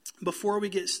before we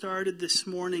get started this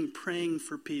morning praying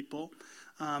for people,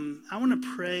 I want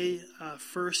to pray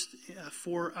first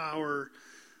for our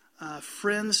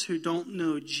friends who don't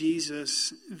know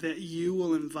Jesus, that you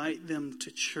will invite them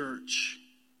to church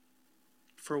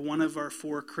for one of our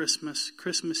 4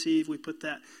 Christmas Eve. We put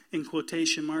that in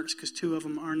quotation marks because 2 of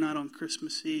them are not on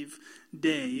Christmas Eve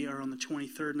day, or on the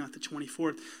 23rd, not the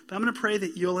 24th. But I'm going to pray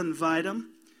that you'll invite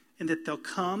them and that they'll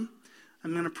come.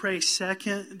 I'm going to pray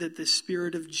second that the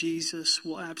Spirit of Jesus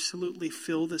will absolutely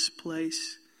fill this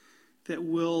place, that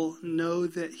we'll know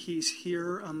that He's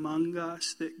here among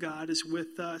us, that God is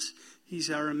with us.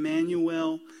 He's our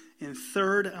Emmanuel. And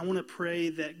third, I want to pray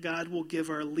that God will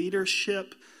give our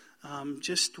leadership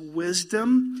just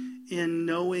wisdom in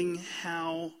knowing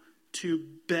how to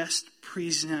best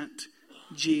present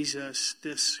Jesus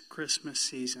this Christmas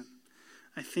season.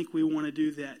 I think we want to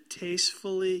do that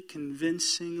tastefully,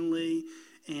 convincingly,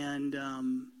 and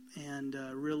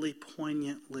really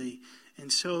poignantly.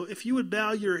 And so if you would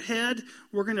bow your head,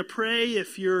 we're going to pray.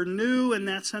 If you're new and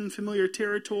that's unfamiliar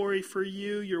territory for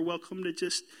you, you're welcome to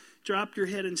just drop your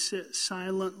head and sit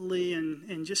silently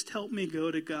and just help me go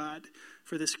to God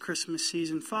for this Christmas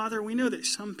season. Father, we know that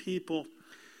some people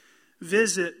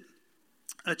visit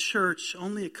a church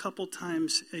only a couple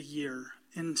times a year.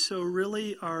 And so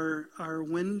really our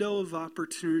window of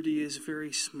opportunity is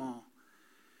very small.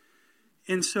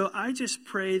 And so I just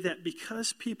pray that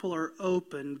because people are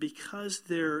open, because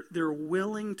they're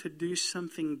willing to do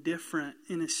something different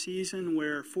in a season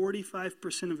where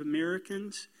 45% of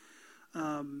Americans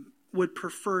would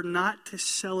prefer not to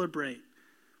celebrate,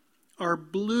 are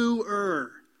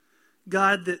bluer,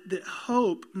 God, that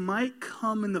hope might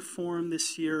come in the form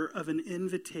this year of an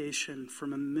invitation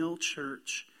from a Mill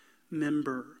Church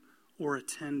member or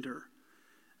attender.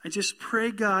 I just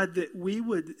pray, God, that we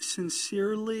would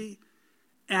sincerely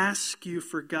ask you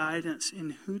for guidance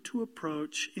in who to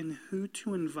approach, in who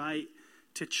to invite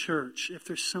to church. If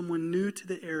there's someone new to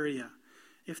the area,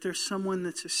 if there's someone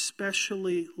that's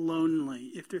especially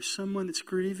lonely, if there's someone that's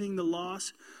grieving the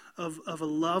loss of a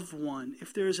loved one,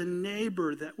 if there's a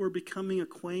neighbor that we're becoming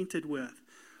acquainted with,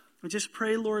 I just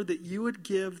pray, Lord, that you would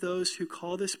give those who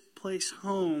call this place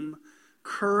home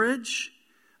courage.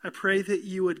 I pray that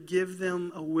you would give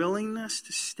them a willingness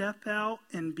to step out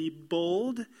and be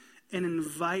bold and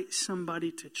invite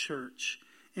somebody to church.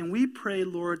 And we pray,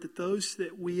 Lord, that those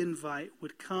that we invite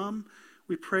would come.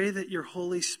 We pray that your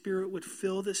Holy Spirit would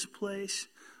fill this place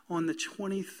on the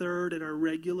 23rd at our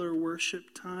regular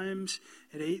worship times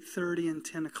at 8:30 and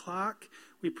 10 o'clock.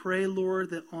 We pray, Lord,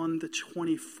 that on the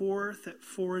 24th at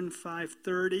 4 and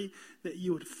 5:30, that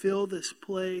you would fill this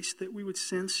place, that we would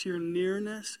sense your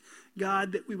nearness.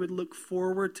 God, that we would look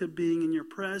forward to being in your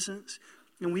presence.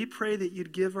 And we pray that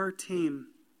you'd give our team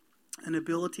an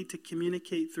ability to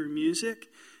communicate through music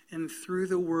and through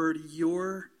the word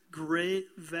your great,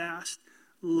 vast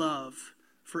love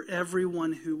for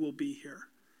everyone who will be here.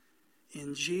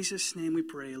 In Jesus' name we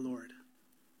pray, Lord.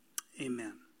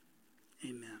 Amen.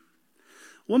 Amen.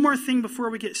 One more thing before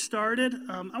we get started.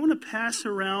 I want to pass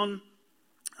around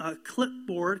a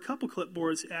couple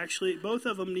clipboards actually. Both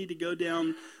of them need to go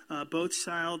down both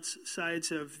sides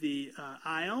of the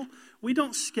aisle. We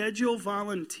don't schedule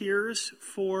volunteers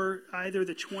for either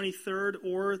the 23rd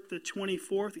or the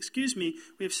 24th.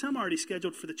 We have some already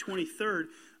scheduled for the 23rd,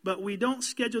 but we don't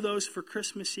schedule those for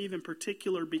Christmas Eve in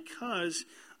particular because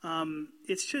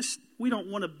it's just, we don't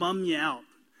want to bum you out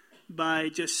by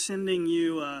just sending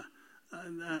you a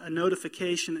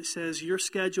notification that says you're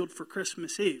scheduled for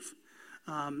Christmas Eve.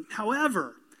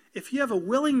 However, if you have a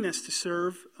willingness to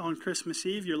serve on Christmas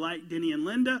Eve, you're like Denny and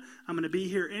Linda, I'm going to be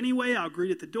here anyway. I'll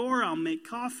greet at the door. I'll make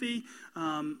coffee.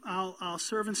 I'll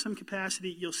serve in some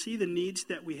capacity. You'll see the needs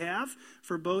that we have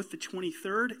for both the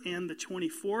 23rd and the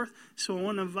 24th. So I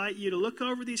want to invite you to look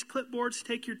over these clipboards,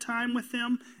 take your time with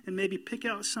them, and maybe pick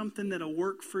out something that'll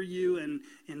work for you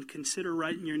and consider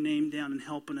writing your name down and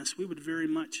helping us. We would very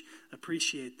much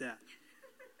appreciate that.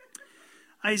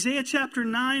 Isaiah chapter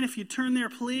 9, if you turn there,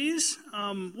 please.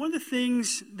 One of the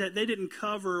things that they didn't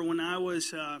cover when I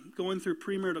was going through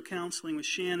premarital counseling with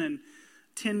Shannon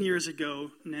 10 years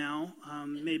ago now,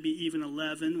 maybe even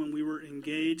 11 when we were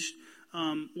engaged,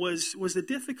 was the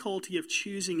difficulty of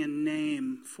choosing a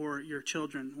name for your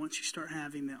children once you start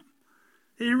having them.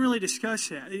 They didn't really discuss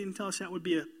that. They didn't tell us that would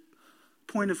be a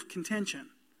point of contention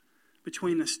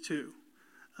between us two.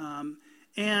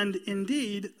 And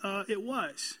indeed, it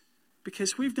was.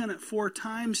 Because we've done it 4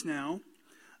 times now,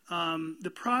 the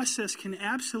process can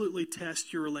absolutely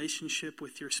test your relationship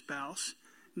with your spouse,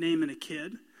 naming a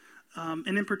kid.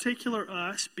 And in particular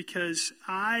us, because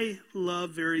I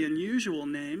love very unusual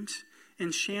names,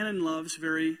 And Shannon loves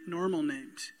very normal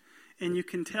names. And you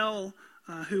can tell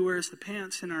who wears the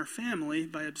pants in our family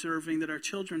by observing that our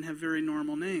children have very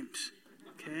normal names.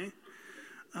 Okay?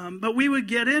 But we would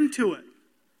get into it.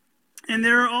 And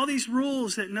there are all these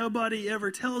rules that nobody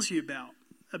ever tells you about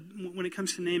when it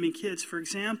comes to naming kids. For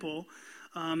example,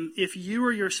 if you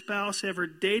or your spouse ever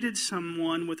dated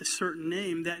someone with a certain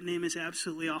name, that name is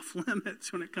absolutely off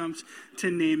limits when it comes to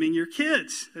naming your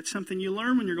kids. That's something you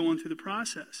learn when you're going through the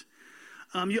process.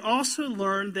 You also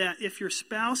learn that if your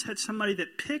spouse had somebody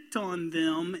that picked on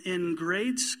them in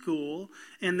grade school,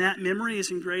 and that memory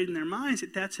is engraved in their minds,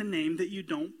 that's a name that you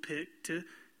don't pick to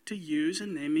use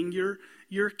in naming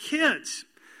your kids.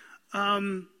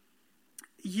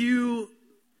 You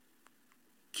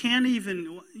can't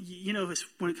even,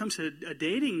 when it comes to a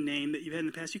dating name that you've had in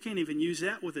the past, you can't even use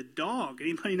that with a dog.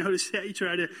 Anybody notice that? You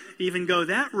try to even go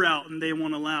that route and they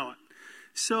won't allow it.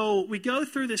 So we go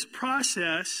through this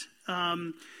process,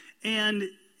 and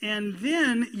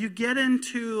then you get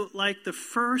into like the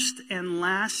first and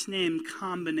last name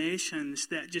combinations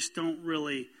that just don't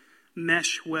really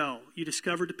mesh well. You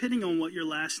discover depending on what your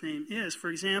last name is. For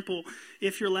example,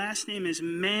 if your last name is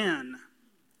Mann,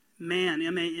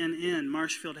 M-A-N-N,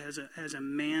 Marshfield has a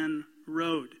Man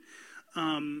Road.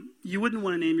 You wouldn't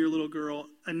want to name your little girl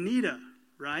Anita,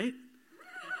 right?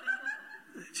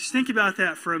 Just think about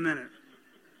that for a minute.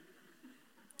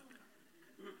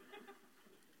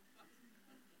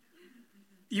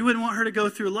 You wouldn't want her to go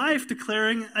through life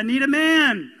declaring, Anita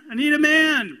Man, Anita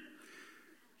Man.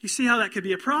 You see how that could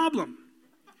be a problem.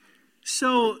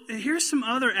 So here's some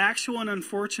other actual and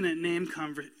unfortunate name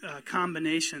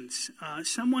combinations.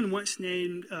 Someone once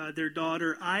named their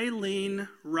daughter Eileen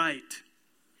Wright.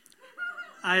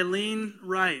 Eileen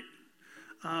Wright.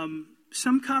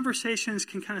 Some conversations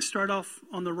can kind of start off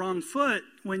on the wrong foot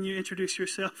when you introduce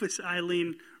yourself as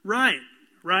Eileen Wright,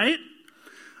 right?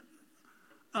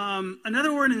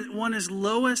 Another one is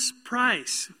Lois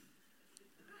Price.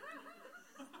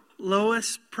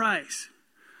 Lois Price.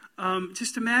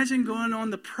 Just imagine going on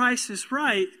The Price is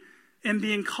Right and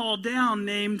being called down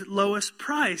named Lois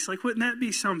Price. Like, wouldn't that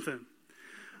be something?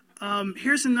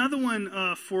 Here's another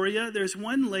one for you. There's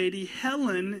one lady,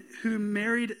 Helen, who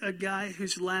married a guy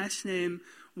whose last name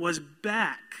was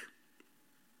Back.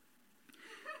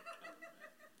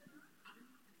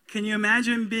 Can you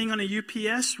imagine being on a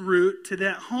UPS route to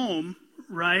that home,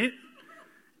 right?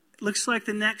 Looks like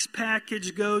the next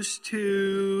package goes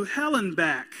to Helen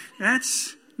Back.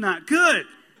 That's not good,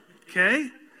 okay?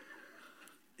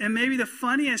 And maybe the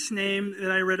funniest name that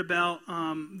I read about,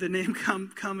 the name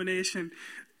combination,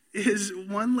 is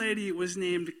one lady was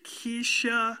named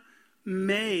Keisha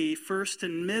May, first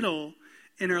and middle,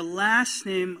 and her last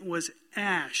name was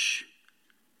Ash.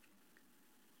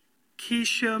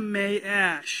 Keisha May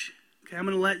Ash. Okay, I'm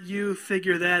going to let you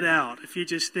figure that out. If you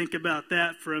just think about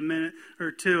that for a minute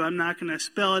or two, I'm not going to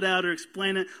spell it out or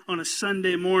explain it on a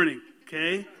Sunday morning,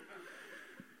 okay?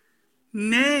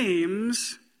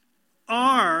 Names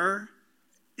are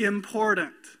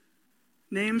important.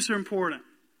 Names are important.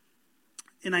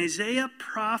 And Isaiah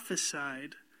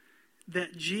prophesied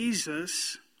that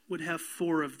Jesus would have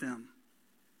 4 of them.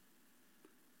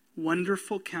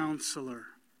 Wonderful Counselor,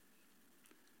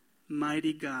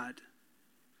 Mighty God,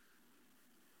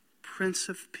 Prince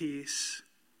of Peace,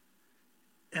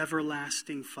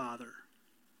 Everlasting Father.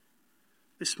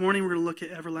 This morning we're going to look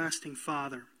at Everlasting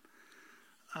Father.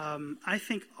 I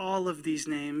think all of these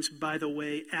names, by the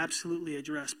way, absolutely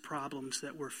address problems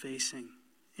that we're facing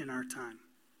in our time.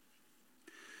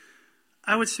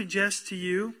 I would suggest to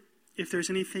you, if there's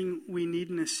anything we need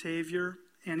in a Savior,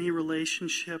 any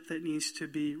relationship that needs to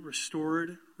be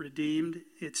restored, redeemed,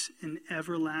 it's an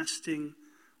everlasting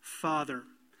Father.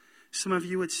 Some of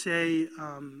you would say,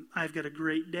 I've got a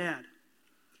great dad.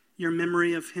 Your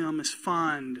memory of him is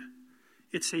fond.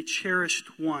 It's a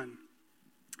cherished one.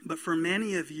 But for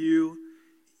many of you,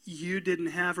 you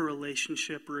didn't have a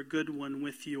relationship or a good one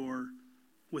with your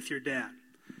dad.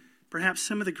 Perhaps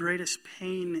some of the greatest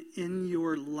pain in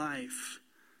your life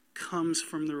comes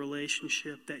from the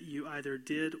relationship that you either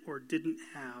did or didn't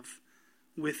have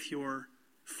with your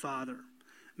father.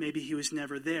 Maybe he was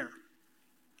never there.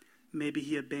 Maybe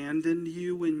he abandoned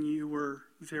you when you were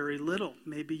very little.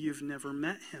 Maybe you've never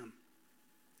met him.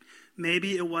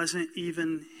 Maybe it wasn't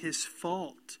even his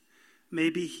fault.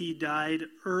 Maybe he died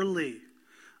early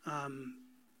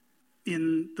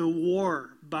in the war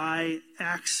by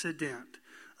accident.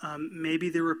 Maybe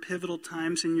there were pivotal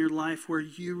times in your life where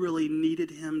you really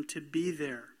needed him to be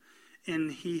there,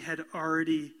 and he had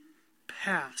already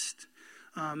passed.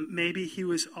 Maybe he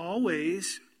was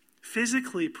always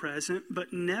physically present,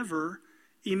 but never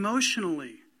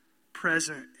emotionally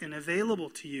present and available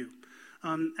to you.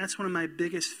 That's one of my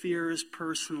biggest fears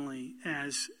personally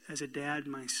as a dad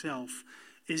myself,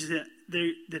 is that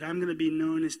I'm going to be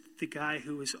known as the guy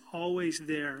who is always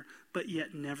there, but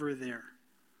yet never there.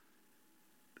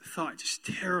 The thought just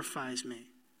terrifies me.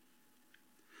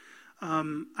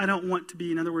 I don't want to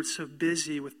be, in other words, so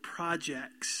busy with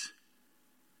projects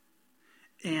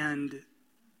and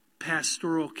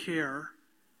pastoral care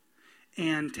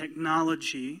and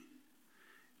technology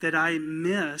that I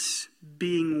miss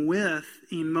being with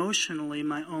emotionally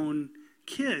my own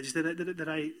kids, that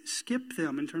I skip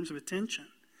them in terms of attention.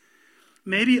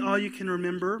 Maybe all you can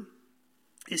remember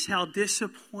is how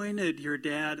disappointed your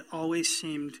dad always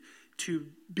seemed to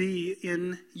be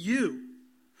in you.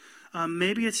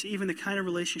 Maybe it's even the kind of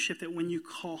relationship that when you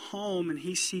call home and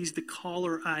he sees the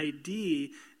caller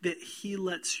ID, that he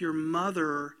lets your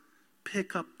mother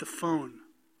pick up the phone.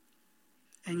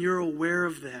 And you're aware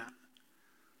of that.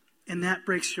 And that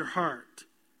breaks your heart.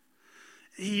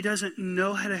 He doesn't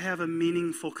know how to have a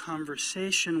meaningful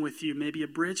conversation with you. Maybe a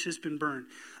bridge has been burned.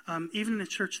 Even in a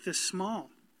church this small,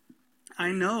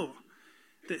 I know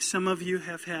that some of you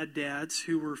have had dads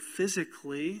who were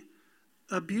physically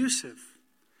abusive.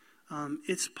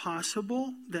 It's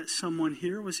possible that someone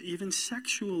here was even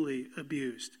sexually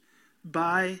abused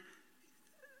by,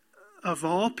 of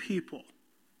all people,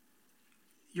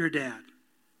 your dad.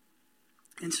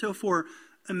 And so for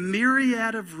a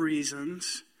myriad of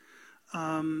reasons,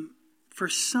 for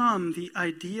some, the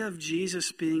idea of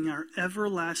Jesus being our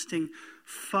everlasting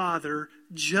Father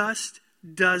just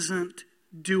doesn't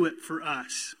do it for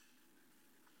us.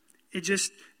 It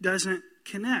just doesn't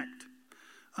connect.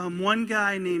 One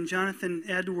guy named Jonathan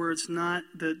Edwards, not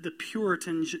the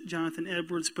Puritan Jonathan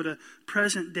Edwards, but a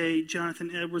present-day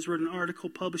Jonathan Edwards, wrote an article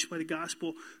published by the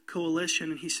Gospel Coalition,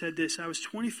 and he said this: I was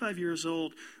 25 years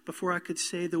old before I could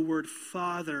say the word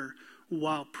Father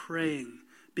while praying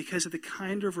because of the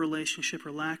kind of relationship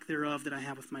or lack thereof that I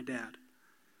have with my dad.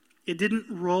 It didn't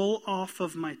roll off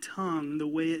of my tongue the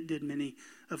way it did many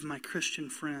of my Christian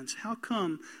friends. How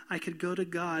come I could go to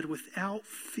God without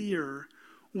fear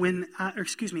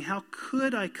how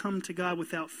could I come to God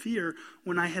without fear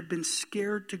when I had been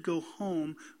scared to go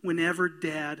home whenever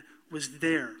Dad was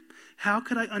there? How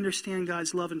could I understand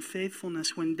God's love and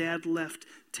faithfulness when Dad left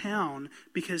town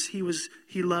because he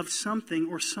loved something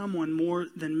or someone more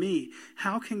than me?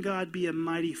 How can God be a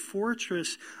mighty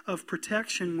fortress of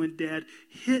protection when Dad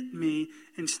hit me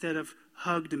instead of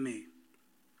hugged me?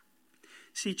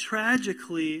 See,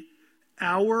 tragically,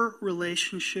 our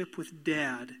relationship with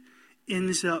Dad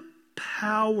ends up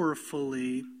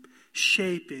powerfully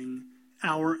shaping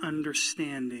our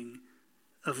understanding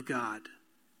of God.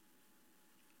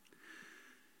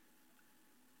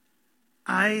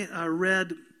 I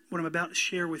read what I'm about to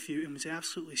share with you and was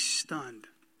absolutely stunned.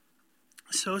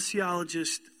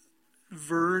 Sociologist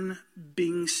Vern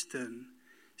Bingston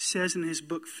says in his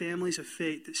book, Families of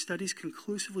Faith, that studies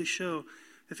conclusively show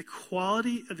that the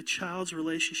quality of a child's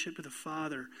relationship with a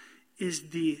father is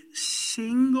the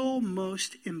single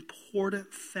most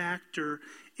important factor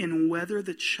in whether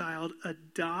the child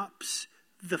adopts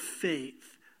the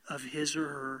faith of his or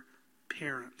her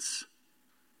parents.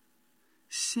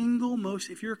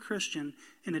 If you're a Christian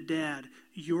and a dad,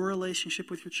 your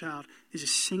relationship with your child is a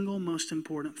single most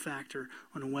important factor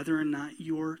on whether or not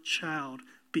your child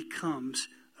becomes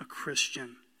a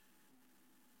Christian.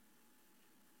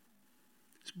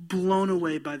 I was blown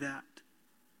away by that.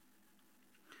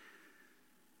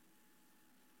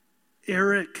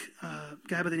 A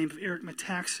guy by the name of Eric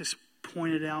Metaxas,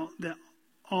 pointed out that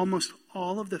almost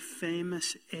all of the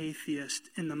famous atheists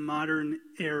in the modern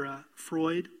era,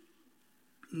 Freud,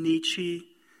 Nietzsche,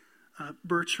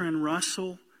 Bertrand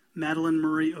Russell, Madeleine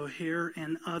Murray O'Hair,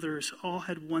 and others, all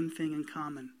had one thing in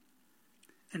common: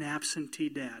 an absentee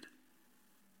dad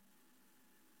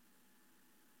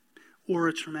or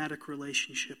a traumatic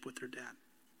relationship with their dad.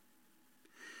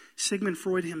 Sigmund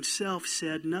Freud himself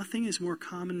said, nothing is more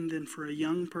common than for a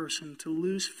young person to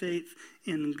lose faith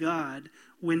in God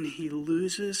when he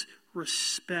loses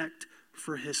respect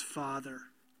for his father.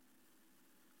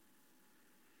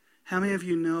 How many of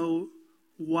you know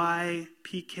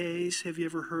YPKs? Have you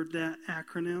ever heard that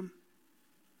acronym?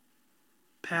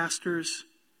 Pastor's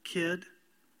kid.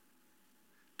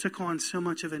 Took on so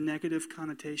much of a negative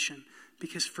connotation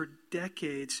because for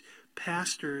decades,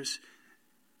 pastors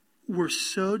were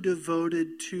so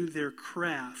devoted to their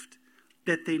craft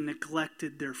that they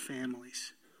neglected their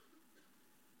families.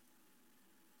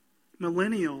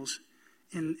 Millennials,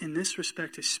 in this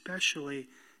respect especially,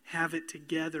 have it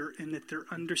together in that they're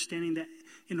understanding that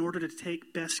in order to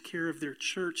take best care of their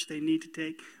church, they need to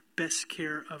take best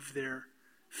care of their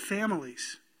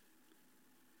families.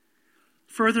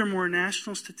 Furthermore,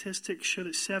 national statistics show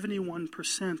that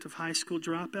 71% of high school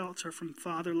dropouts are from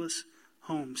fatherless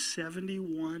homes.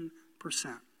 71%.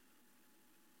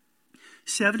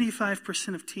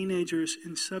 75% of teenagers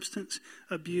in substance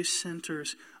abuse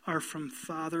centers are from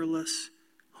fatherless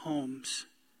homes.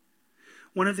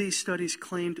 One of these studies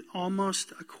claimed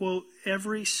almost, a quote,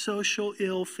 every social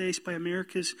ill faced by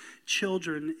America's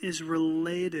children is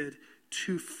related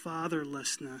to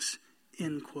fatherlessness,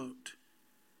 end quote.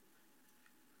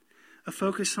 A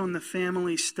focus on the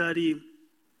family study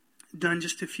done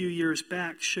just a few years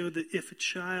back showed that if a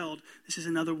child, this is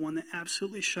another one that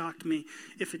absolutely shocked me,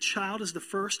 if a child is the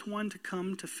first one to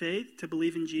come to faith, to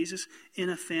believe in Jesus in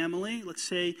a family, let's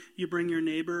say you bring your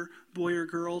neighbor, boy or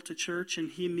girl, to church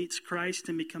and he meets Christ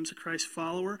and becomes a Christ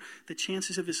follower, the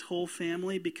chances of his whole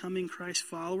family becoming Christ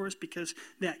followers because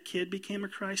that kid became a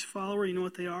Christ follower, you know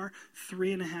what they are?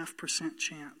 3.5%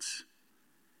 chance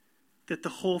that the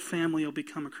whole family will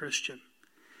become a Christian.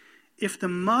 If the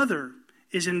mother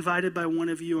is invited by one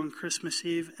of you on Christmas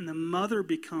Eve and the mother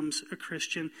becomes a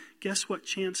Christian, guess what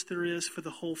chance there is for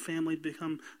the whole family to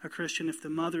become a Christian if the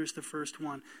mother is the first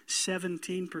one?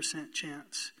 17%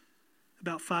 chance.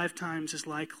 About 5 times as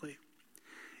likely.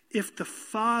 If the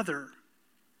father,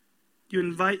 you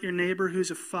invite your neighbor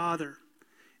who's a father,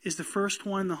 is the first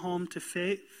one in the home to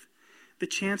faith, the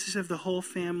chances of the whole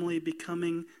family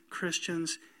becoming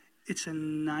Christians, it's a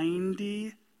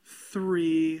 93%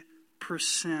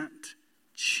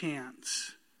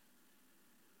 chance.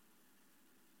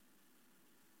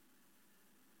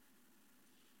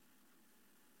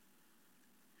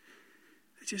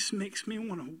 It just makes me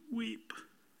want to weep.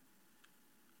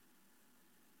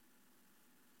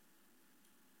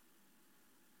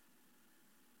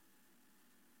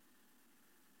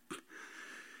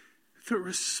 The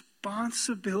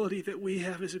responsibility that we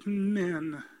have as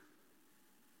men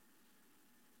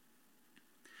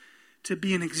to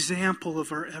be an example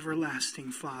of our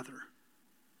everlasting Father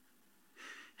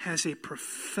has a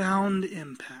profound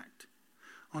impact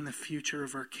on the future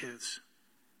of our kids.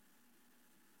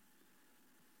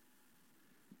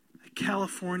 A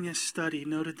California study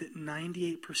noted that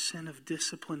 98% of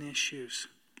discipline issues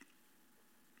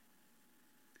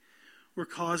were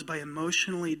caused by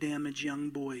emotionally damaged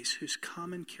young boys whose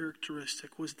common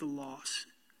characteristic was the loss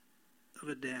of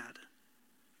a dad.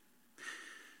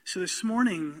 So this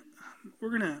morning,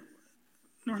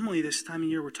 normally this time of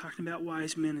year, we're talking about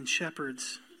wise men and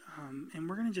shepherds. And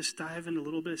we're going to just dive into a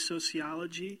little bit of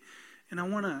sociology. And I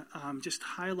want to just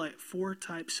highlight 4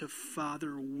 types of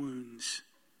father wounds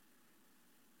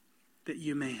that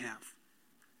you may have.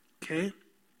 Okay?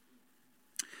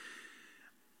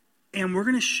 And we're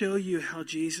going to show you how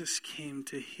Jesus came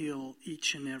to heal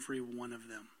each and every one of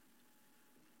them.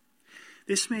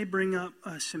 This may bring up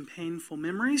some painful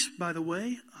memories, by the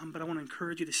way, but I want to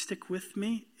encourage you to stick with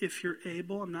me if you're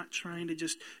able. I'm not trying to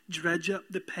just dredge up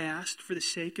the past for the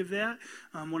sake of that.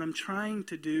 What I'm trying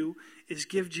to do is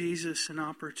give Jesus an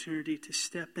opportunity to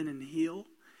step in and heal,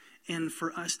 and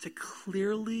for us to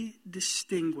clearly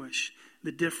distinguish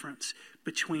the difference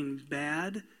between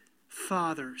bad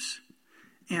fathers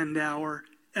and our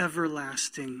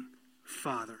everlasting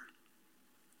Father.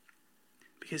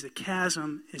 Because the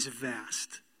chasm is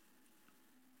vast.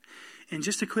 And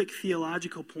just a quick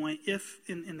theological point, if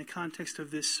in the context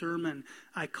of this sermon,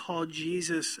 I call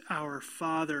Jesus our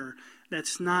Father,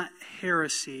 that's not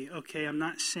heresy, okay? I'm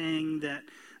not saying that,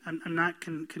 I'm not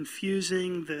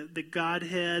confusing the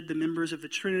Godhead, the members of the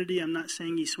Trinity. I'm not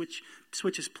saying he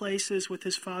switches places with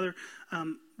his Father.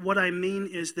 What I mean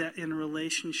is that in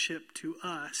relationship to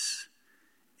us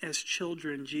as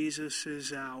children, Jesus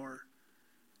is our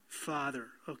Father,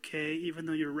 okay? Even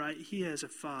though you're right, he has a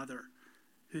Father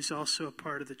who's also a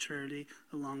part of the Trinity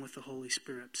along with the Holy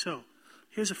Spirit. So,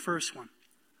 here's the first one.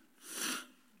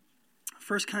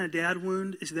 First kind of dad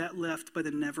wound is that left by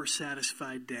the never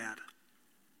satisfied dad.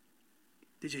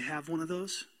 Did you have one of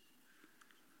those?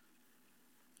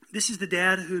 This is the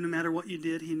dad who, no matter what you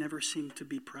did, he never seemed to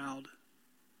be proud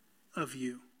of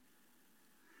you.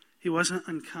 He wasn't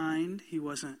unkind. He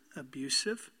wasn't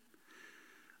abusive.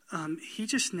 He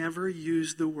just never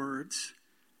used the words,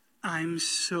 "I'm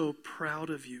so proud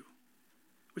of you,"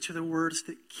 which are the words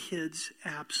that kids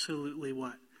absolutely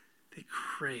what? They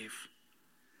crave.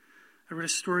 I read a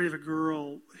story of a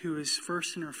girl who was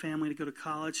first in her family to go to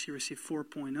college. She received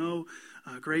 4.0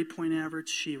 grade point average.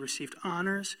 She received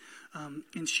honors.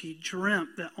 And she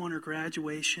dreamt that on her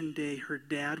graduation day, her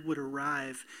dad would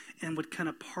arrive and would kind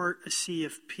of part a sea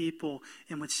of people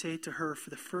and would say to her for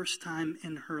the first time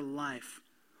in her life,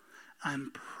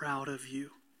 "I'm proud of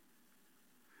you.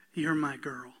 You're my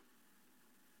girl."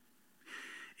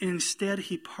 And instead,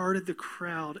 he parted the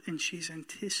crowd, and she's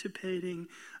anticipating,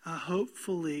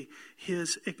 hopefully,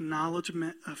 his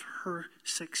acknowledgement of her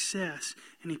success.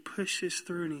 And he pushes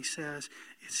through and he says,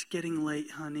 "It's getting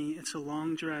late, honey. It's a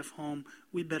long drive home.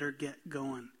 We better get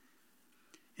going."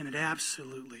 And it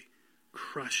absolutely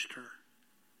crushed her.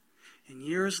 And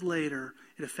years later,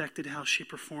 it affected how she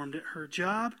performed at her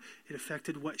job. It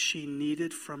affected what she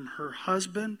needed from her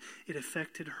husband. It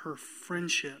affected her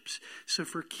friendships. So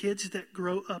for kids that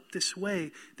grow up this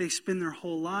way, they spend their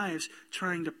whole lives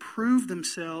trying to prove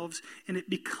themselves, and it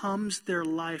becomes their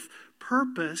life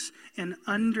purpose, and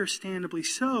understandably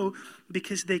so,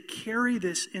 because they carry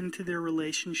this into their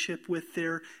relationship with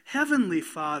their heavenly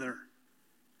Father.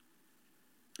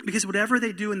 Because whatever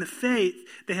they do in the faith,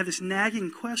 they have this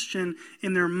nagging question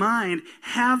in their mind: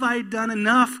 have I done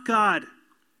enough, God,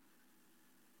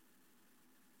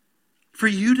 for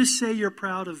you to say you're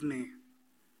proud of me?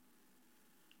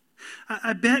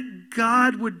 I bet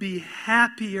God would be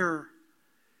happier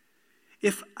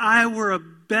if I were a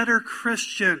better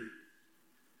Christian,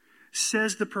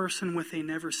 says the person with a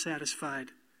never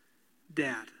satisfied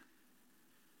dad.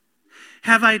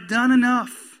 Have I done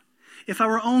enough? If I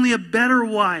were only a better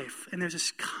wife. And there's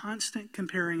this constant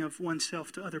comparing of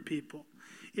oneself to other people.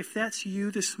 If that's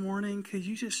you this morning, could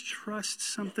you just trust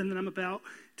something that I'm about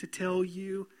to tell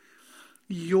you?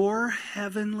 Your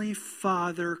heavenly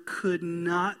Father could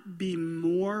not be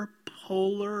more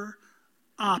polar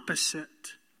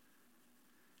opposite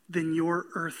than your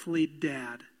earthly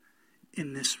dad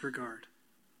in this regard.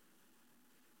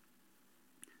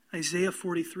 Isaiah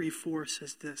 43:4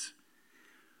 says this: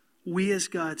 "We as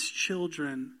God's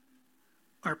children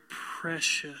are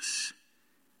precious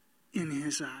in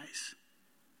His eyes."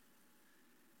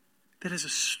 That is a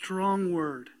strong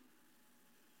word.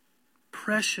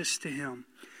 Precious to Him.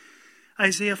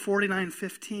 Isaiah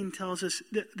 49:15 tells us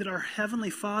that our Heavenly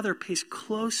Father pays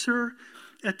closer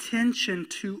attention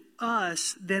to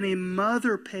us than a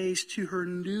mother pays to her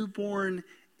newborn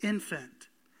infant.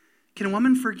 Can a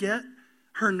woman forget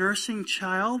her nursing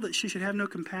child, that she should have no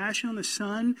compassion on the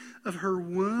son of her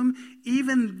womb?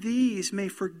 Even these may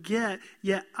forget,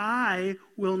 yet I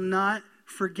will not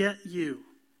forget you.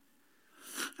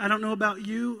 I don't know about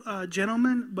you,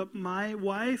 gentlemen, but my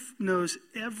wife knows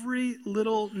every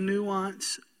little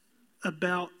nuance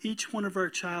about each one of our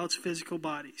child's physical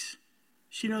bodies.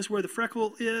 She knows where the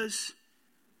freckle is.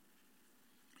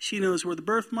 She knows where the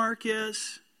birthmark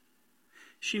is.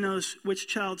 She knows which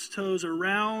child's toes are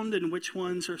round and which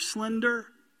ones are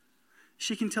slender.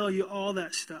 She can tell you all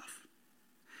that stuff.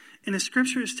 And the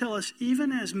scriptures tell us,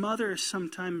 even as mothers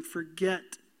sometimes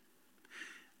forget,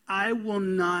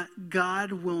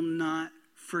 God will not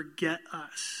forget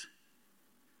us.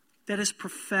 That is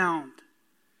profound.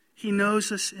 He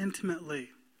knows us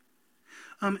intimately.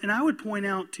 And I would point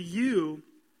out to you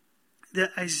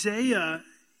that Isaiah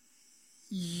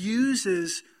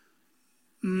uses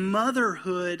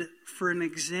motherhood for an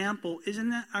example. Isn't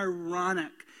that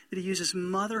ironic that he uses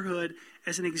motherhood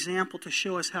as an example to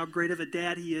show us how great of a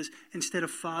dad he is instead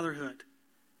of fatherhood?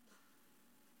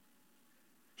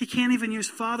 He can't even use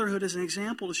fatherhood as an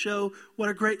example to show what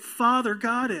a great father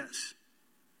God is.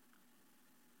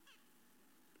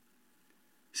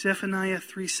 Zephaniah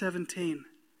 3:17.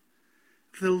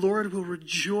 The Lord will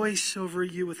rejoice over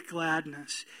you with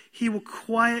gladness. He will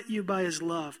quiet you by His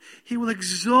love. He will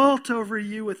exult over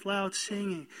you with loud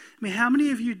singing. I mean, how many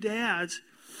of you dads,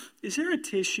 is there a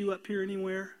tissue up here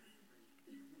anywhere?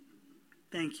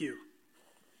 Thank you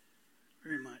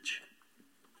very much.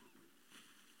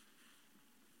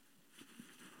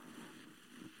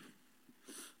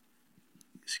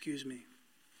 Excuse me.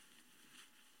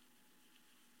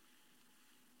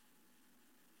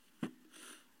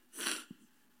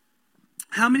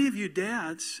 How many of you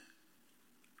dads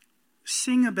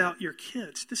sing about your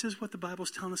kids? This is what the Bible's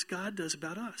telling us God does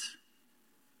about us.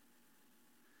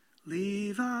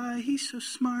 Levi, he's so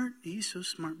smart,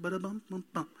 but a bum, bum,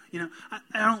 bum. You know,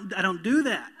 I don't do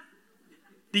that.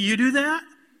 Do you do that?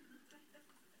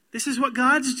 This is what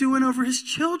God's doing over His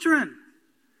children.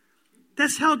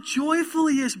 That's how joyful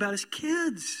He is about His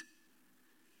kids.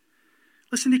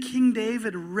 Listen to King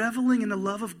David reveling in the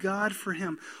love of God for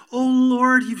him. "O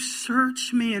Lord, you've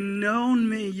searched me and known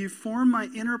me. You formed my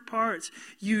inner parts.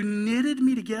 You knitted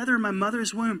me together in my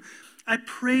mother's womb. I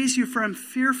praise you, for I'm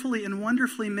fearfully and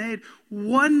wonderfully made.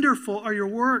 Wonderful are your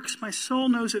works. My soul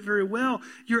knows it very well.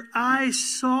 Your eyes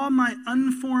saw my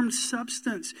unformed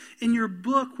substance. In your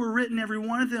book were written, every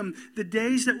one of them, the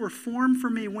days that were formed for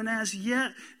me, when as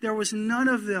yet there was none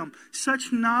of them.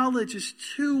 Such knowledge is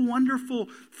too wonderful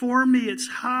for me. It's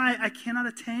high. I cannot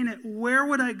attain it. Where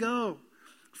would I go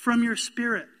from your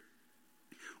spirit?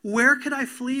 Where could I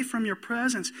flee from your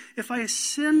presence? If I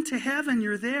ascend to heaven,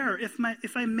 you're there.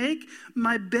 If I make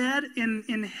my bed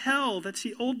in hell, that's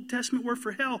the Old Testament word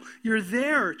for hell, you're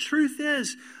there. Truth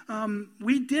is,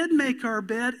 we did make our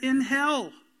bed in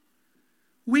hell.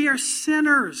 We are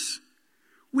sinners.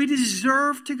 We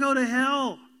deserve to go to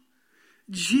hell.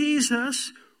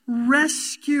 Jesus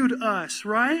rescued us,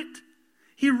 right?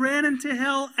 He ran into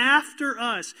hell after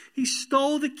us. He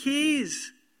stole the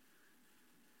keys.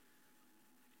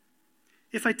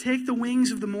 If I take the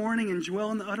wings of the morning and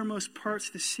dwell in the uttermost parts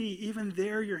of the sea, even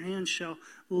there your hand shall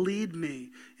lead me,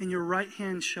 and your right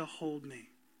hand shall hold me.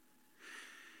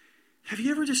 Have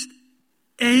you ever just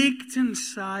ached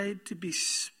inside to be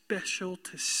special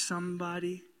to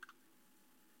somebody?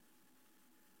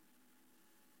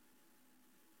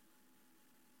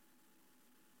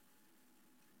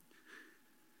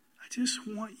 I just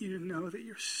want you to know that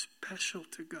you're special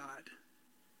to God.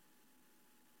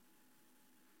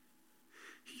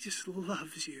 He just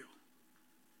loves you.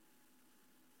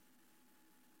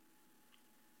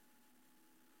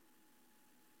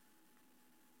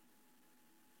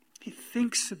 He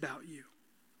thinks about you.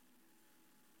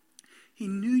 He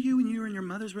knew you when you were in your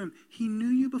mother's womb. He knew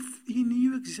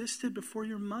you existed before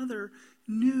your mother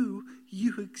knew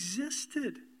you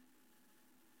existed.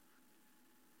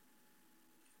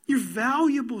 You're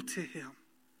valuable to him.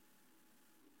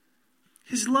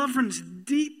 His love runs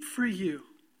deep for you.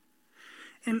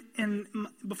 And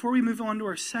before we move on to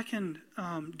our second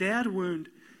dad wound,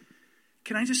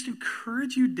 can I just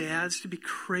encourage you dads to be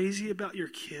crazy about your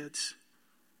kids?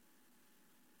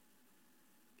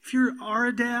 If you are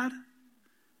a dad,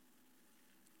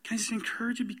 can I just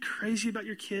encourage you to be crazy about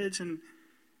your kids and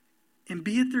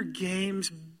be at their games,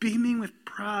 beaming with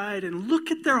pride, and look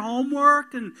at their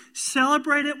homework and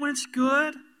celebrate it when it's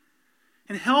good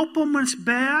and help them when it's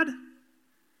bad?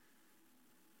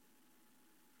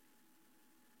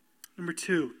 Number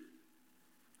 2,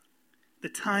 the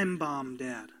time bomb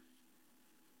dad.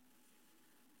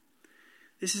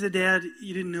 This is a dad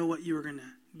you didn't know what you were going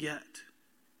to get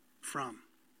from.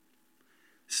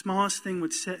 The smallest thing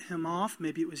would set him off.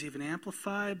 Maybe it was even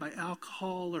amplified by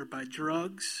alcohol or by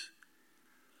drugs.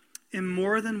 And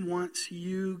more than once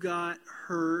you got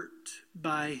hurt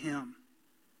by him.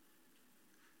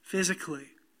 Physically,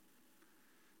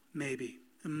 maybe,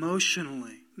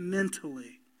 emotionally,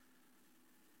 mentally.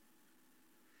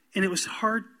 And it was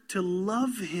hard to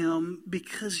love him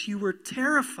because you were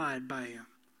terrified by him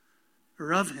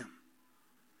or of him.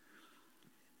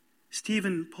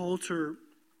 Stephen Poulter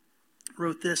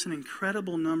wrote this: an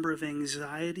incredible number of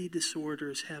anxiety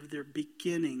disorders have their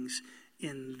beginnings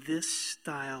in this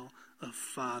style of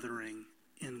fathering,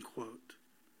 end quote.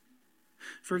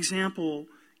 For example,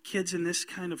 kids in this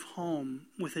kind of home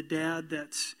with a dad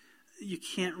that's, you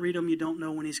can't read him, you don't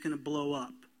know when he's going to blow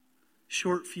up.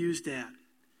 Short fuse dad.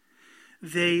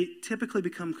 They typically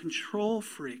become control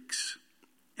freaks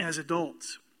as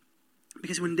adults.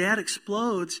 Because when dad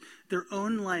explodes, their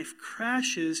own life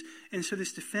crashes, and so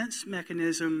this defense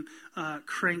mechanism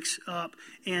cranks up,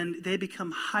 and they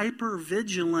become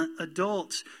hyper-vigilant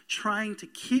adults trying to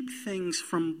keep things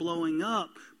from blowing up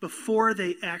before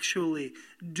they actually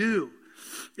do.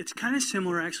 It's kind of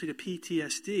similar, actually, to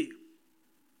PTSD.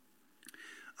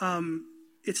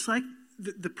 It's like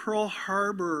the Pearl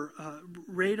Harbor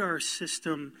radar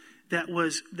system that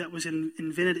was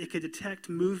invented. It could detect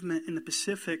movement in the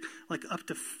Pacific like up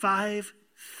to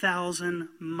 5,000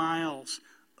 miles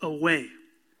away.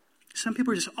 Some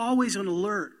people are just always on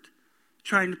alert,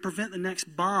 trying to prevent the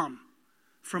next bomb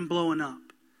from blowing up.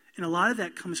 And a lot of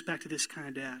that comes back to this kind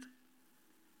of dad.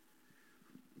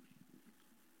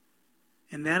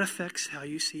 And that affects how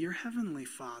you see your heavenly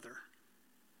Father.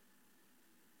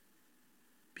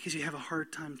 Because you have a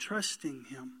hard time trusting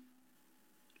him.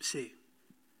 See,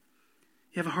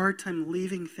 you have a hard time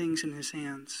leaving things in his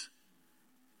hands.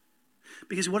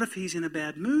 Because what if he's in a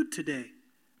bad mood today?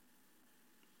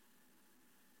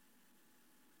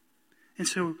 And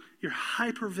so you're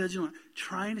hyper vigilant,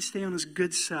 trying to stay on his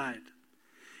good side.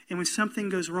 And when something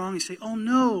goes wrong, you say, oh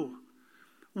no,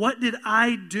 what did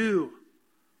I do?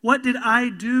 What did I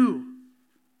do?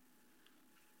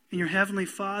 And your heavenly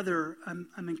Father, I'm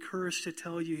encouraged to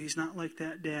tell you, he's not like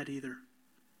that dad either.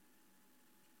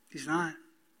 He's not.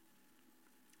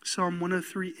 Psalm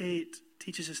 103:8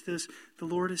 teaches us this: the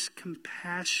Lord is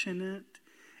compassionate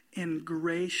and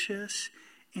gracious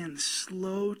and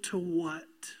slow to what?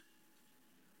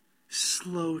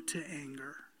 Slow to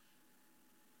anger.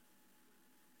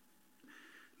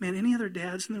 Man, any other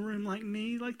dads in the room like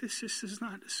me? Like, this just does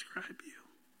not describe you.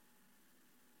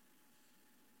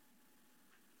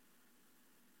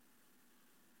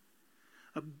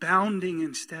 abounding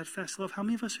in steadfast love. How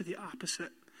many of us are the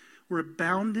opposite? We're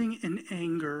abounding in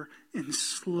anger and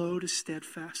slow to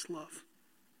steadfast love.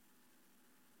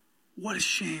 What a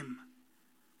shame.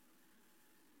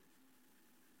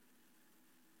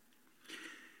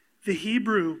 The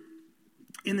Hebrew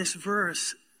in this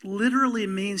verse literally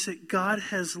means that God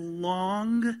has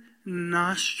long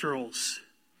nostrils,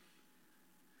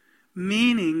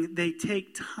 meaning they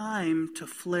take time to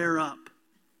flare up.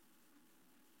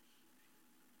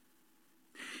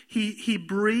 He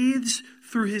breathes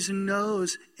through his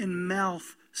nose and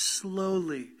mouth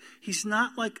slowly. He's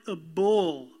not like a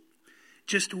bull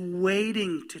just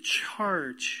waiting to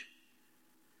charge.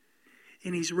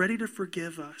 And he's ready to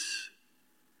forgive us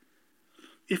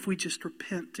if we just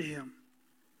repent to him.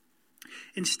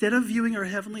 Instead of viewing our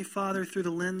Heavenly Father through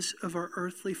the lens of our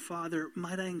earthly father,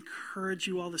 might I encourage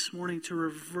you all this morning to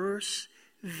reverse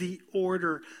the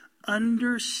order.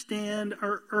 Understand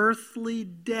our earthly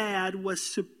dad was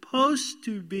supposed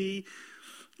to be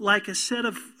like a set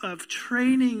of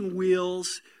training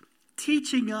wheels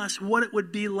teaching us what it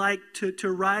would be like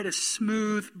to ride a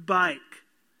smooth bike.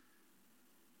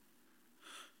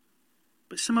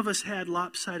 But some of us had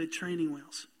lopsided training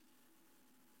wheels.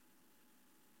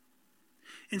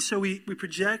 And so we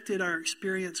projected our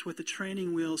experience with the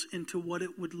training wheels into what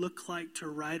it would look like to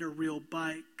ride a real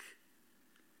bike.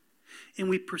 And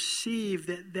we perceived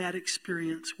that that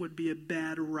experience would be a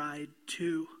bad ride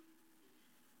too.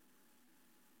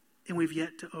 And we've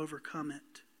yet to overcome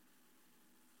it.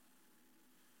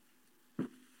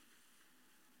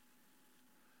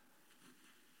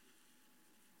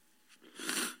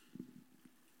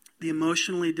 The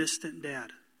emotionally distant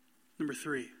dad. Number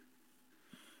 3.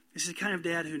 This is the kind of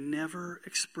dad who never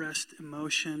expressed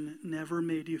emotion, never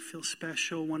made you feel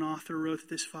special. One author wrote that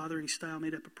this fathering style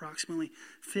made up approximately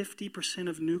 50%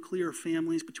 of nuclear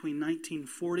families between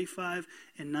 1945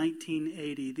 and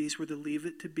 1980. These were the Leave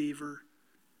It to Beaver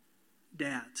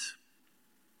dads.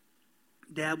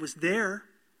 Dad was there,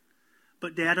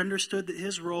 but Dad understood that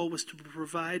his role was to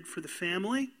provide for the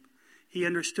family. He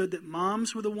understood that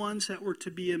moms were the ones that were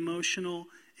to be emotional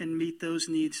and meet those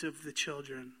needs of the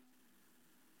children.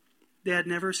 Dad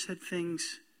never said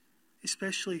things,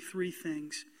 especially 3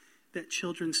 things, that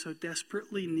children so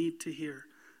desperately need to hear.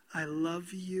 I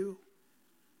love you.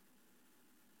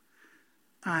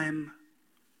 I'm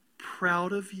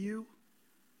proud of you.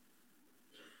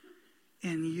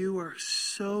 And you are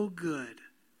so good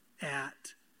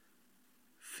at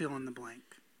fill in the blank.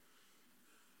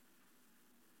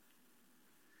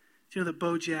 Do you know that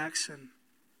Bo Jackson,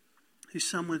 who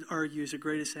some would argue is the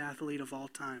greatest athlete of all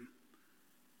time,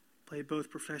 played both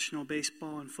professional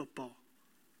baseball and football,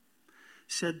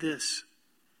 said this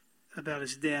about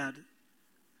his dad.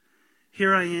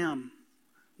 Here I am,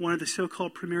 one of the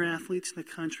so-called premier athletes in the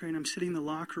country, and I'm sitting in the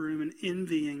locker room and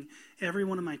envying every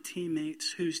one of my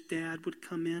teammates whose dad would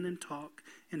come in and talk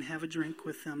and have a drink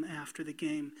with them after the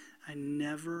game. I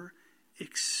never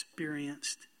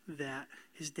experienced that.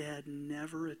 His dad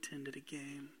never attended a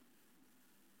game.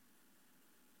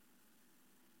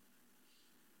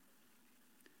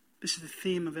 This is the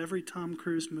theme of every Tom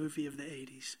Cruise movie of the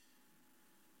 80s.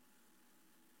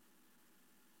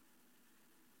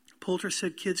 Poulter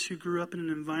said kids who grew up in an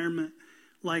environment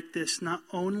like this not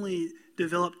only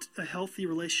developed a healthy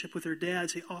relationship with their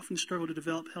dads, they often struggle to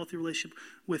develop a healthy relationship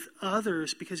with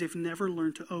others because they've never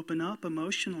learned to open up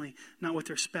emotionally. Not with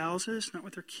their spouses, not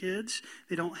with their kids.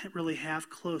 They don't really have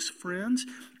close friends.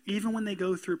 Even when they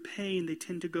go through pain, they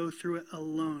tend to go through it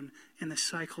alone, and the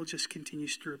cycle just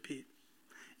continues to repeat.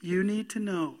 You need to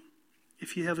know,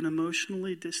 if you have an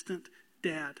emotionally distant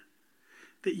dad,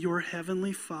 that your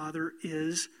Heavenly Father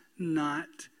is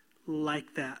not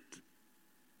like that.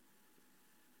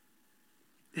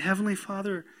 The Heavenly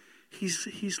Father,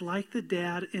 he's like the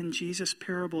dad in Jesus'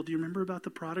 parable. Do you remember about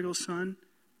the prodigal son?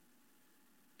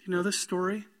 Do you know this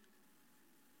story?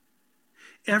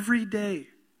 Every day,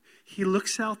 he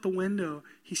looks out the window.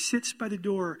 He sits by the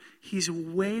door. He's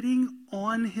waiting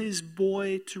on his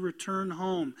boy to return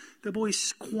home. The boy's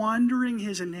squandering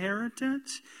his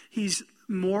inheritance. He's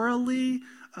morally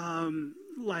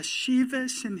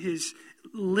lascivious in his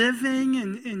living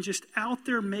and just out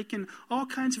there making all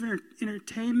kinds of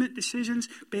entertainment decisions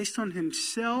based on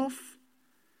himself.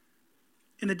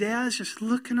 And the dad is just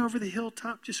looking over the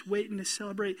hilltop, just waiting to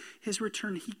celebrate his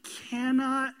return. He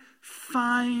cannot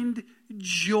find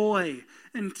joy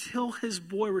until his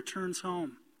boy returns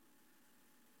home.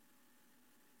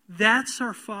 That's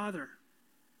our Father.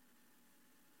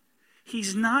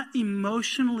 He's not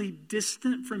emotionally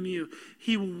distant from you.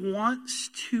 He wants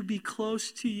to be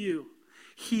close to you.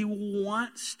 He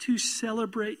wants to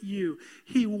celebrate you.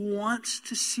 He wants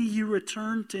to see you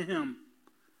return to him.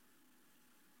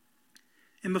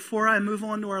 And before I move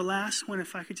on to our last one,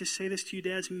 if I could just say this to you,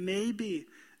 dads, maybe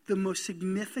the most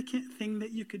significant thing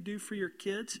that you could do for your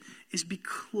kids is be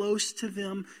close to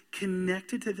them,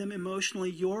 connected to them emotionally.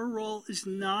 Your role is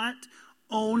not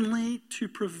only to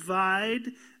provide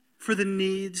for the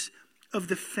needs of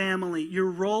the family.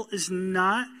 Your role is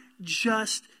not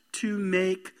just to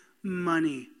make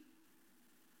money.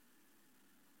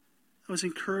 I was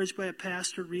encouraged by a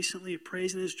pastor recently who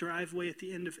prays in his driveway at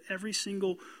the end of every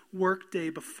single workday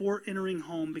before entering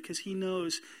home, because he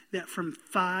knows that from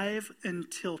 5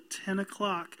 until 10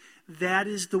 o'clock, that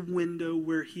is the window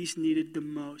where he's needed the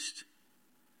most,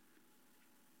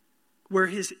 where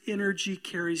his energy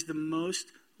carries the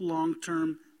most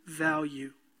long-term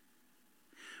value.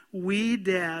 We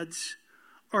dads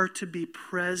are to be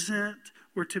present,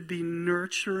 we're to be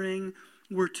nurturing,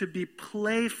 we're to be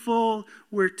playful,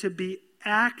 we're to be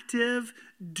active.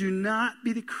 Do not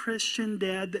be the Christian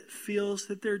dad that feels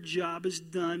that their job is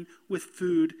done with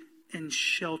food and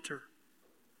shelter.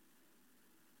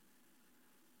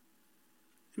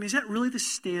 I mean, is that really the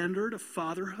standard of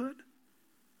fatherhood?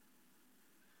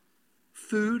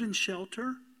 Food and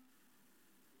shelter?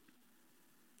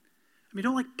 I mean,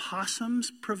 don't like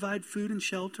possums provide food and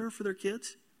shelter for their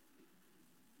kids?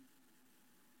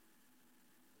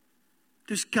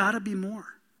 There's got to be more.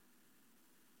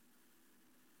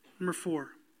 Number 4,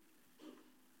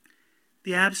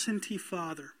 the absentee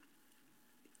father,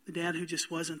 the dad who just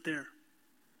wasn't there.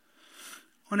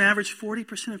 On average,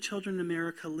 40% of children in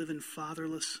America live in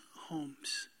fatherless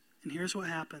homes. And here's what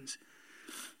happens.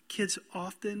 Kids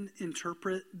often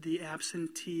interpret the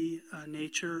absentee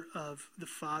nature of the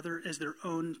father as their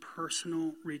own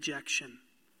personal rejection.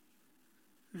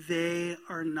 They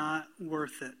are not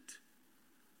worth it.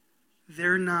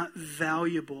 They're not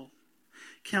valuable.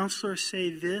 Counselors say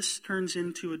this turns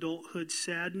into adulthood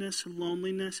sadness,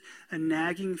 loneliness, a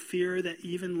nagging fear that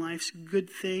even life's good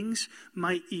things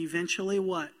might eventually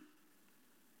what?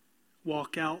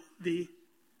 Walk out the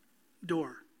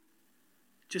door.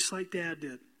 Just like Dad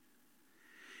did.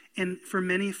 And for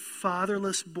many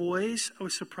fatherless boys, I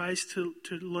was surprised to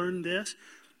learn this.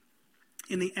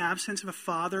 In the absence of a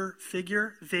father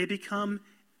figure, they become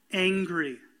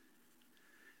angry.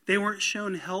 They weren't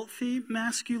shown healthy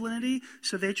masculinity,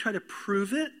 so they try to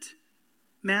prove it.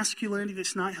 Masculinity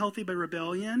that's not healthy by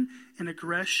rebellion and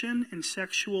aggression and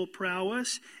sexual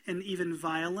prowess and even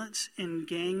violence and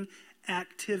gang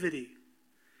activity.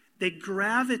 They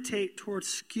gravitate towards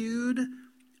skewed,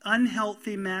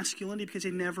 unhealthy masculinity because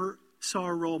they never saw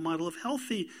a role model of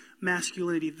healthy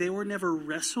masculinity. They were never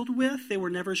wrestled with. They were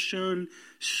never shown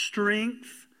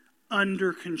strength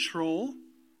under control.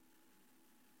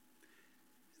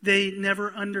 They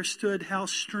never understood how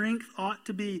strength ought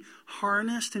to be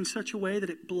harnessed in such a way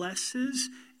that it blesses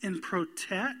and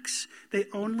protects. They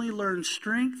only learn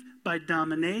strength by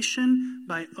domination,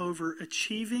 by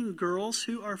overachieving. Girls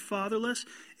who are fatherless,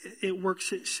 it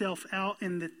works itself out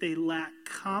in that they lack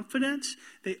confidence.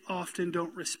 They often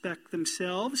don't respect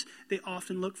themselves. They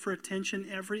often look for attention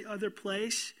every other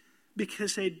place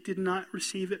because they did not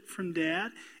receive it from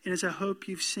Dad. And as I hope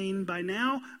you've seen by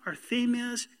now, our theme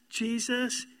is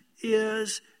Jesus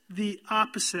is the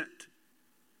opposite.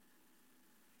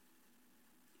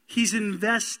 He's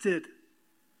invested.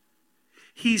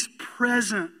 He's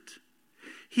present.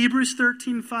 Hebrews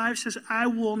 13:5 says, I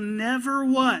will never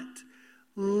what?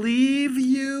 Leave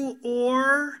you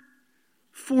or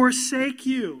forsake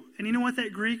you. And you know what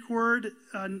that Greek word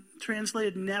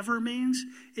translated never means?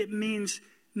 It means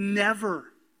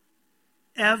never,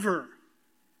 ever.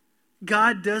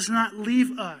 God does not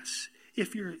leave us.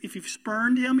 If you've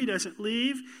spurned him, he doesn't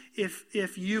leave.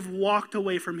 If you've walked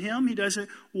away from him, he doesn't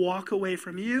walk away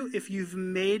from you. If you've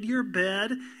made your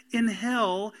bed in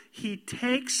hell, he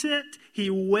takes it. He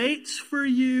waits for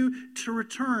you to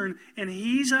return, and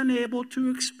he's unable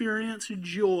to experience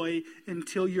joy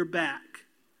until you're back.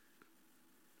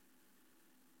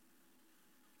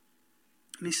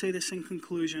 Let me say this in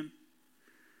conclusion.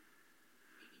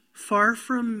 Far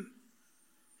from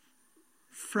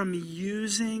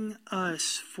using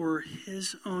us for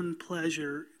his own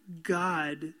pleasure,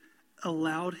 God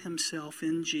allowed himself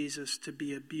in Jesus to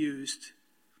be abused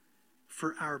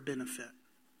for our benefit.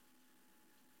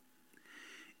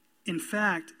 In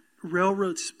fact,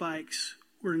 railroad spikes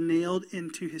were nailed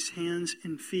into his hands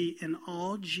and feet, and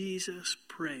all Jesus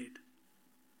prayed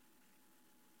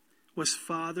was,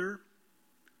 Father,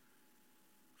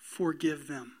 forgive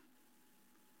them,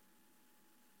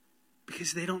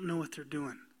 because they don't know what they're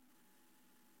doing.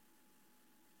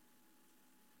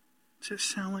 Does it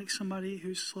sound like somebody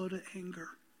who's slow to anger?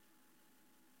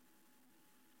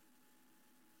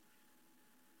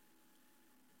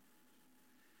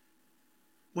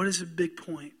 What is the big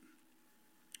point,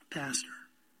 Pastor?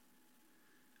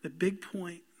 The big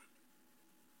point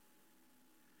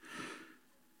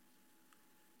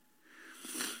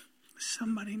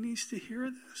somebody needs to hear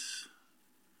this.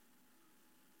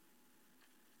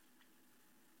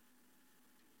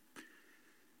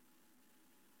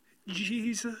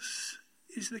 Jesus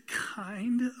is the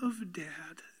kind of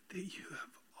dad that you have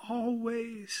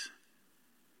always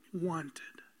wanted.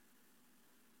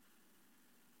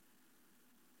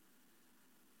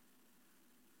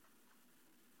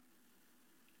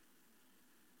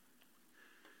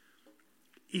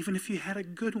 Even if you had a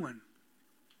good one,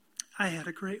 I had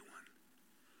a great one.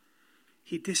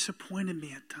 He disappointed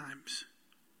me at times.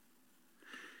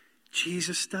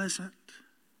 Jesus doesn't.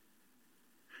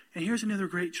 And here's another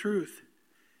great truth.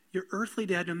 Your earthly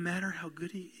dad, no matter how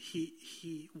good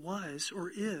he was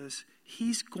or is,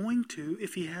 he's going to,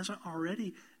 if he hasn't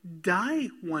already, die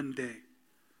one day.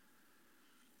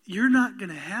 You're not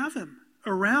going to have him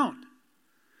around.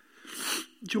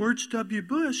 George W.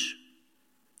 Bush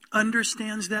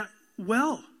understands that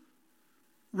well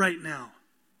right now.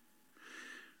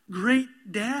 Great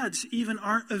dads even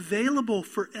aren't available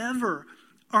forever.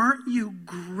 Aren't you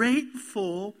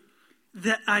grateful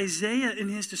that Isaiah in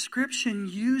his description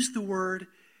used the word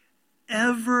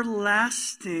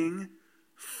everlasting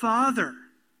Father?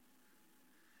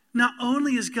 Not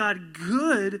only is God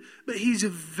good, but he's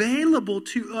available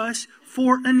to us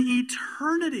for an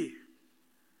eternity.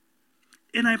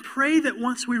 And I pray that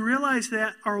once we realize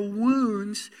that, our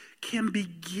wounds can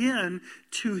begin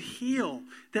to heal.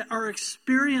 That our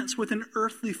experience with an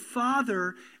earthly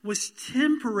father was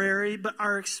temporary, but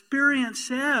our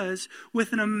experiences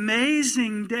with an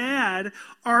amazing dad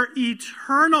are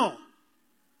eternal.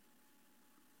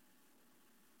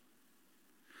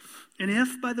 And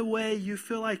if, by the way, you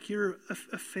feel like you're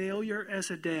a failure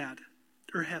as a dad,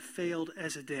 or have failed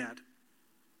as a dad,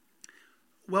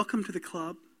 welcome to the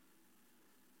club.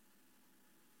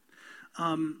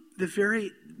 The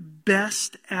very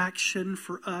best action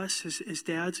for us as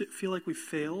dads that feel like we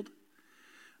failed,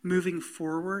 moving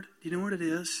forward, do you know what it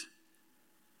is?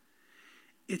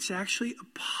 It's actually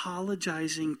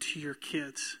apologizing to your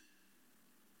kids.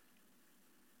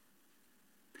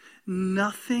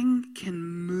 Nothing can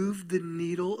move the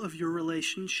needle of your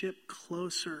relationship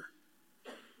closer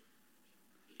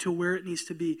to where it needs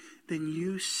to be than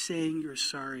you saying you're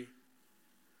sorry.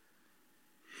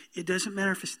 It doesn't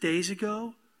matter if it's days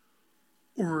ago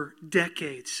or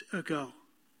decades ago.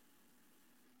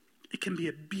 It can be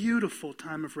a beautiful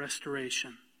time of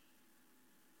restoration.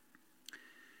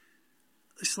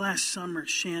 This last summer,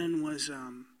 Shannon was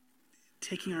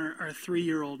taking our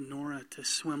 3-year-old Nora to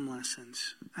swim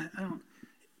lessons. I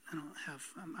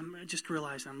just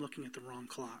realized I'm looking at the wrong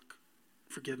clock.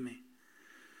 Forgive me.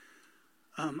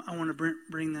 I want to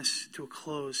bring this to a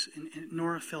close. And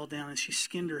Nora fell down and she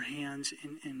skinned her hands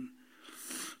and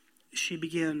she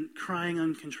began crying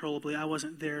uncontrollably. I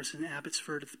wasn't there. It was in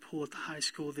Abbotsford at the pool at the high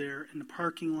school there in the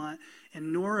parking lot.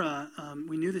 And Nora,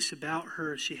 we knew this about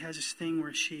her. She has this thing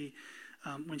where she,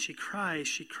 when she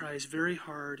cries very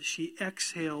hard. She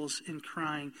exhales in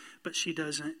crying, but she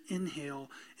doesn't inhale.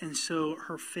 And so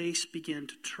her face began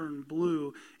to turn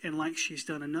blue. And like she's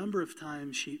done a number of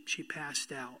times, she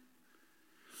passed out.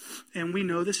 And we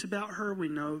know this about her. We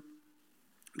know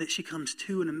that she comes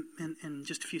to in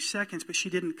just a few seconds, but she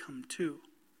didn't come to.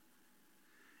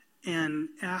 And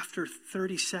after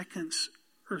 30 seconds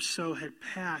or so had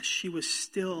passed, she was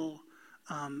still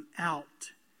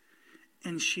out.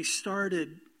 And she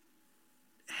started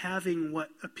having what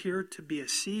appeared to be a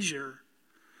seizure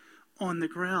on the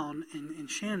ground. And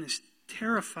Shannon is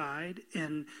terrified,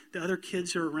 and the other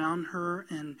kids are around her,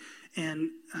 and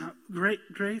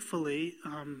gratefully,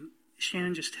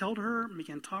 Shannon just held her and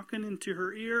began talking into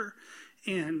her ear,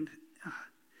 and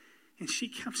she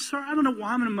kept, sorry, I don't know why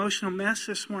I'm an emotional mess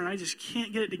this morning. I just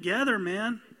can't get it together,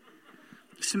 man.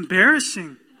 It's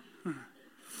embarrassing.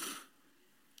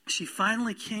 She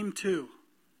finally came to.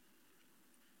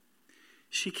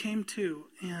 She came to,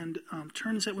 and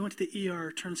turns out, we went to the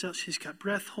ER, turns out she's got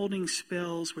breath-holding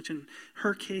spells, which in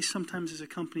her case sometimes is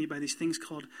accompanied by these things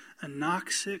called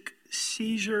anoxic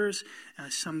seizures.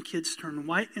 Some kids turn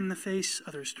white in the face,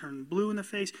 others turn blue in the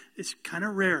face. It's kind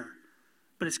of rare,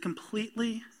 but it's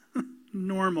completely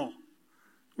normal,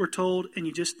 we're told, and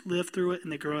you just live through it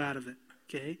and they grow out of it,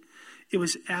 okay? It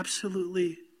was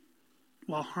absolutely,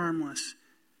 while harmless,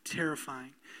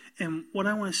 terrifying. And what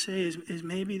I want to say is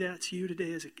maybe that's you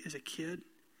today as a kid.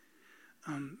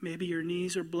 Maybe your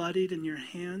knees are bloodied and your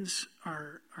hands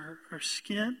are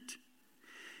skint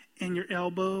and your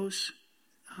elbows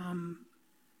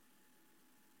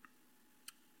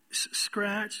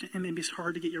scratched, and maybe it's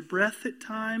hard to get your breath at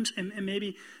times, and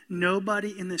maybe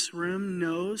nobody in this room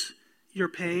knows your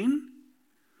pain.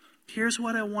 Here's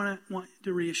what I want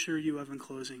to reassure you of in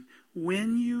closing.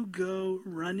 When you go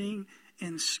running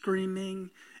and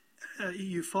screaming,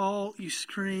 you fall, you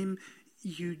scream,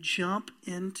 you jump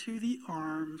into the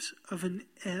arms of an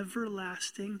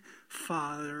everlasting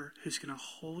Father who's going to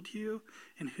hold you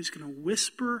and who's going to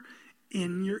whisper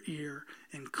in your ear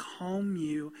and calm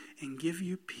you and give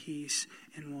you peace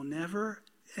and will never,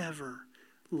 ever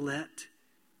let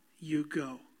you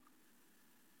go.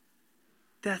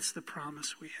 That's the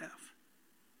promise we have.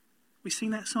 We sing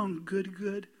that song, Good,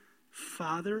 Good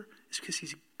Father, is because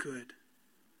he's good.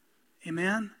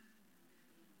 Amen?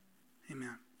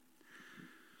 Amen.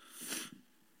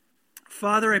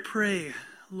 Father, I pray,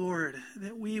 Lord,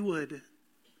 that we would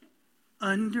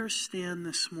understand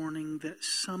this morning that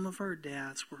some of our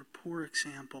dads were a poor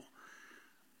example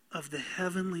of the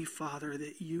Heavenly Father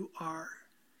that you are.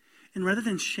 And rather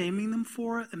than shaming them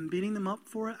for it and beating them up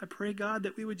for it, I pray, God,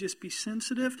 that we would just be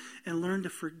sensitive and learn to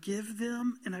forgive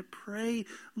them. And I pray,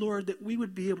 Lord, that we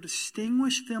would be able to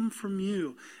distinguish them from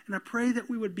you. And I pray that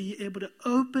we would be able to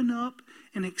open up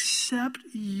and accept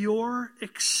your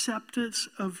acceptance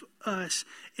of us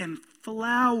and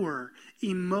flower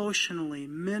emotionally,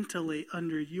 mentally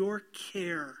under your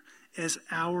care as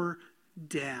our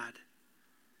dad.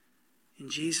 In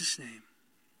Jesus' name,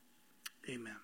 amen.